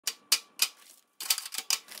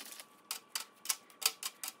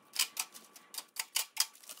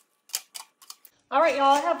All right,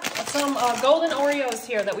 y'all, I have some golden Oreos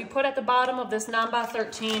here that we put at the bottom of this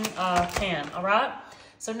 9x13 can, all right?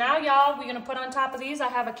 So now, y'all, we're gonna put on top of these, I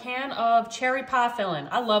have a can of cherry pie filling.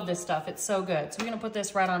 I love this stuff, it's so good. So we're gonna put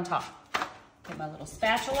this right on top. Get my little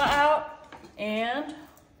spatula out, and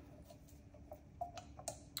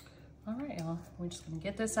all right, y'all, we're just gonna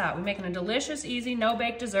get this out. We're making a delicious, easy,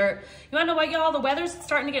 no-bake dessert. You wanna know what, y'all? The weather's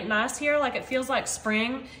starting to get nice here. Like, it feels like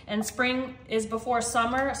spring, and spring is before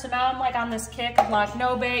summer. So now I'm like on this kick of like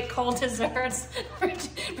no-bake, cold desserts.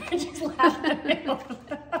 Bridget's laughing at me.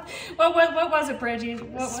 What was it, Bridgie?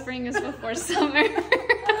 Spring is before summer.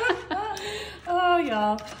 Oh,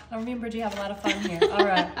 y'all. Me and Bridgie have a lot of fun here. All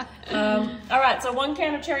right. All right, so 1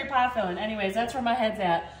 can of cherry pie filling. Anyways, that's where my head's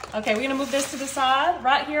at. Okay, we're gonna move this to the side.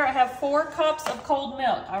 Right here, I have 4 cups of cold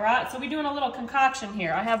milk, all right? So we're doing a little concoction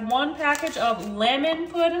here. I have 1 package of lemon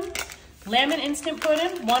pudding, lemon instant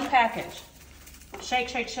pudding, 1 package. Shake,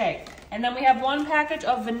 shake, shake. And then we have 1 package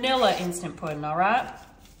of vanilla instant pudding, all right?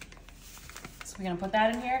 So we're gonna put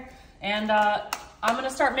that in here. And I'm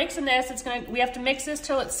gonna start mixing this. We have to mix this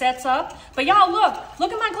till it sets up. But y'all,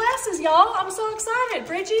 look at my glasses, y'all. I'm so excited.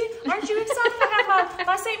 Bridgie, aren't you excited? I have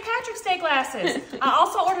my St. Patrick's Day glasses. I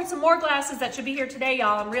also ordered some more glasses that should be here today,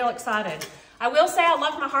 y'all. I'm real excited. I will say I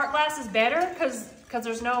like my heart glasses better because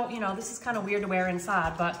there's no, you know, this is kind of weird to wear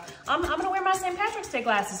inside, but I'm gonna wear my St. Patrick's Day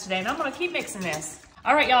glasses today, and I'm gonna keep mixing this.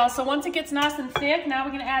 All right, y'all, so once it gets nice and thick, now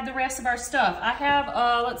we're gonna add the rest of our stuff. I have,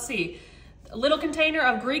 let's see, a little container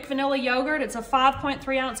of Greek vanilla yogurt. It's a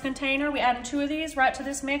 5.3 ounce container. We added 2 of these right to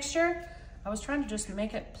this mixture. I was trying to just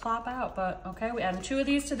make it plop out, but okay, we added 2 of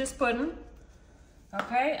these to this pudding.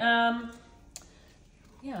 Okay,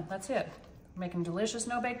 yeah, that's it. Making delicious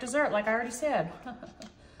no-bake dessert, like I already said.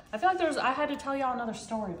 I feel like I had to tell y'all another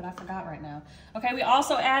story, but I forgot right now. Okay, we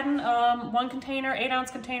also adding 1 container, 8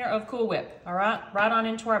 ounce container of Cool Whip, all right? Right on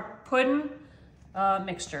into our pudding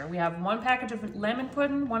mixture. We have 1 package of lemon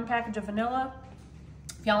pudding, 1 package of vanilla.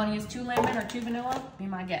 If y'all wanna use 2 lemon or 2 vanilla, be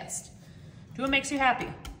my guest. Do what makes you happy.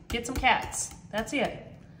 Get some cats. That's it.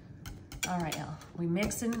 All right, y'all. We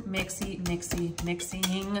mixing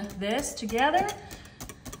this together.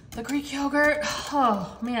 The Greek yogurt.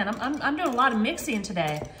 Oh man, I'm doing a lot of mixing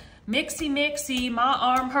today. Mixy, my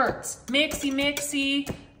arm hurts.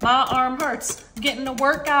 Mixy, my arm hurts. I'm getting a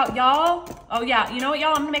workout, y'all. Oh yeah, you know what, y'all?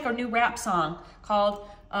 I'm gonna make a new rap song called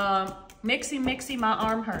Mixy, my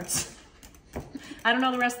arm hurts. I don't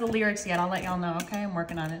know the rest of the lyrics yet. I'll let y'all know, okay? I'm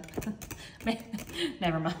working on it.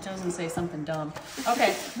 Never mind, I was gonna say something dumb.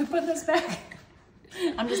 Okay, we put this back.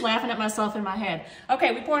 I'm just laughing at myself in my head.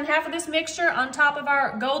 Okay, we're pouring half of this mixture on top of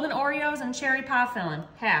our golden Oreos and cherry pie filling.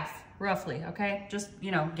 Half, roughly, okay? Just,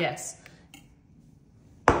 you know, guess.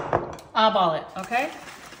 Eyeball it, okay?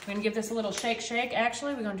 We're gonna give this a little shake.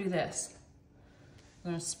 Actually, we're gonna do this.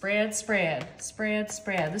 We're gonna spread.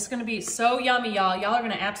 This is gonna be so yummy, y'all. Y'all are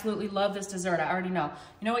gonna absolutely love this dessert, I already know.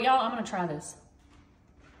 You know what, y'all? I'm gonna try this.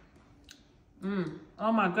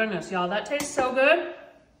 Oh my goodness, y'all, that tastes so good.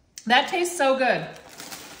 That tastes so good.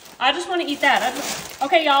 I just want to eat that.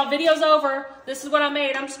 Okay, y'all, video's over. This is what I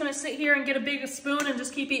made. I'm just going to sit here and get a big spoon and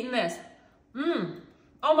just keep eating this.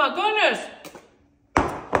 Oh my goodness.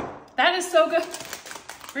 That is so good.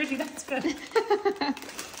 Bridgie, that's good.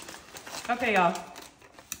 Okay, y'all.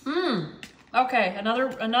 Okay,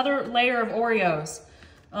 another layer of Oreos.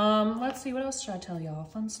 Let's see, what else should I tell y'all?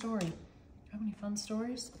 Fun story. Do you have any fun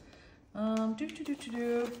stories?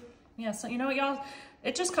 Yeah, so you know what, y'all?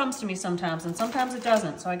 It just comes to me sometimes, and sometimes it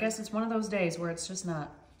doesn't. So I guess it's one of those days where it's just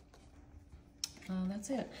not. That's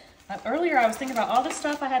it. Earlier, I was thinking about all this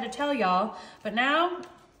stuff I had to tell y'all, but now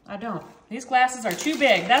I don't. These glasses are too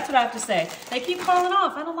big. That's what I have to say. They keep falling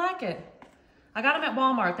off. I don't like it. I got them at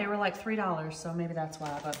Walmart. They were like $3, so maybe that's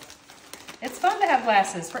why. But it's fun to have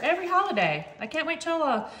glasses for every holiday. I can't wait till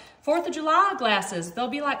 4th of July glasses. They'll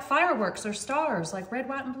be like fireworks or stars, like red,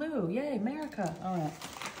 white, and blue. Yay, America. All right.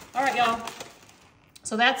 All right, y'all.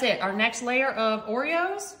 So that's it. Our next layer of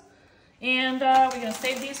Oreos. And we're going to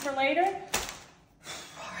save these for later.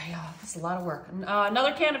 All right, y'all. This is a lot of work.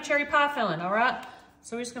 Another can of cherry pie filling, all right?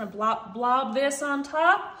 So we're just going to blob this on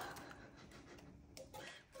top.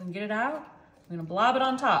 And get it out. We're going to blob it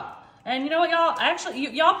on top. And you know what, y'all? Actually,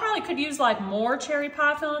 y'all probably could use like more cherry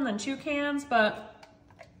pie filling than 2 cans, but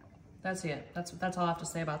that's it. That's all I have to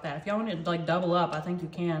say about that. If y'all want to like double up, I think you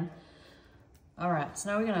can. All right, so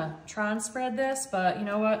now we're gonna try and spread this, but you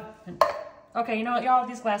know what? Okay, you know what, y'all?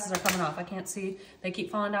 These glasses are coming off. I can't see. They keep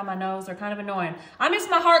falling down my nose. They're kind of annoying. I miss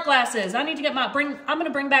my heart glasses. I need to get I'm gonna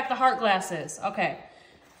bring back the heart glasses. Okay.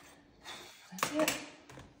 That's it.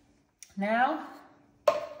 Now,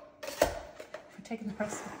 we're taking the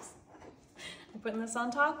rest of this. We're putting this on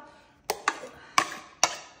top.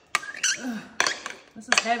 Ugh, this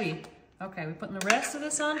is heavy. Okay, we're putting the rest of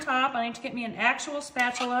this on top. I need to get me an actual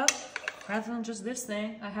spatula rather than just this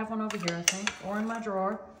thing. I have one over here, I think, or in my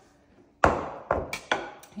drawer.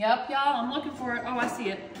 Yep, y'all, I'm looking for it. Oh, I see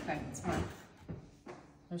it. Okay, it's fine.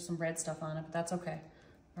 There's some red stuff on it, but that's okay.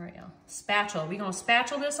 All right, y'all. Spatula. We're going to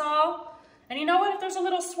spatula this all. And you know what? If there's a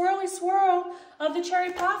little swirly swirl of the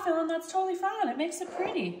cherry pie filling, that's totally fine. It makes it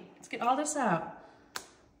pretty. Let's get all this out.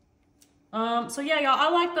 So yeah, y'all, I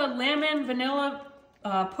like the lemon vanilla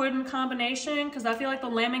pudding combination because I feel like the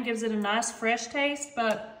lemon gives it a nice fresh taste,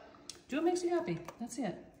 but do what makes you happy. That's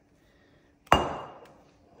it.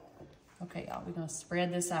 Okay, y'all, we're gonna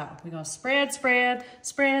spread this out. We're gonna spread, spread,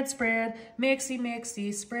 spread, spread, mixy,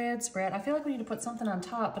 mixy, spread, spread. I feel like we need to put something on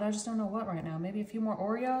top, but I just don't know what right now. Maybe a few more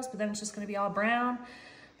Oreos, but then it's just gonna be all brown.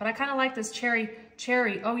 But I kind of like this cherry.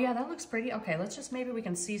 Oh yeah, that looks pretty. Okay, let's just, maybe we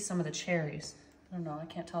can see some of the cherries. I don't know, I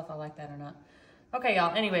can't tell if I like that or not. Okay,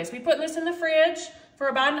 y'all, anyways, we put this in the fridge for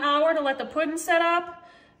about an hour to let the pudding set up,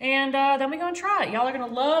 and then we're gonna try it. Y'all are gonna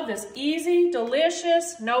love this easy,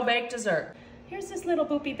 delicious, no-bake dessert. Here's this little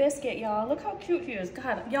boopy biscuit, y'all. Look how cute he is.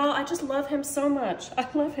 God, y'all, I just love him so much. I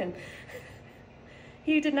love him.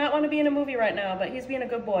 He did not want to be in a movie right now, but he's being a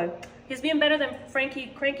good boy. He's being better than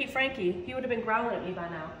Cranky Frankie. He would have been growling at me by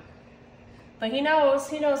now. But he knows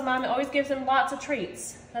Mom always gives him lots of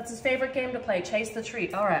treats. That's his favorite game to play, chase the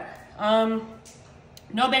treat. All right,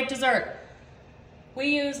 no-bake dessert. We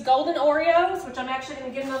use golden Oreos, which I'm actually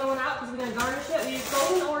gonna get another one out because we're gonna garnish it. We use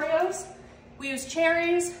golden Oreos. We use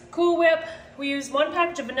cherries, Cool Whip. We use 1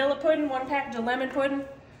 package of vanilla pudding, 1 package of lemon pudding,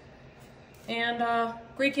 and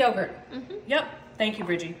Greek yogurt. Yep, thank you,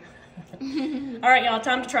 Bridgie. All right, y'all,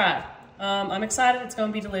 time to try it. I'm excited, it's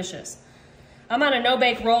gonna be delicious. I'm on a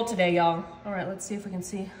no-bake roll today, y'all. All right, let's see if we can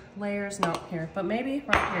see layers. No, here, but maybe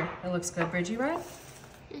right here. It looks good, Bridgie, right?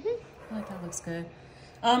 I like that looks good.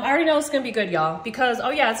 I already know it's gonna be good, y'all, because,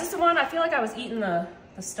 oh yeah, is this the one? I feel like I was eating the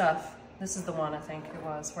stuff. This is the one, I think it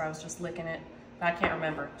was, where I was just licking it. I can't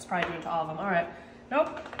remember. It's probably doing it to all of them. All right.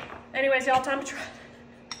 Nope. Anyways, y'all, time to try.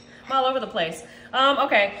 I'm all over the place.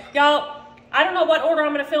 Okay, y'all, I don't know what order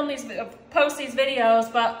I'm going to film these, post these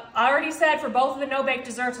videos, but I already said for both of the no-bake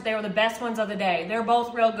desserts that they were the best ones of the day. They're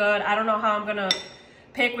both real good. I don't know how I'm going to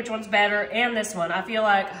pick which one's better, and this one. I feel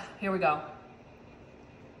like, here we go.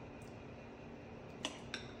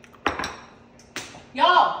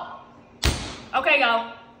 Y'all. Okay,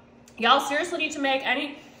 y'all. Y'all seriously need to make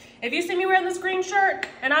any... If you see me wearing this green shirt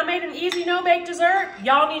and I made an easy no-bake dessert,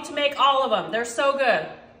 y'all need to make all of them. They're so good.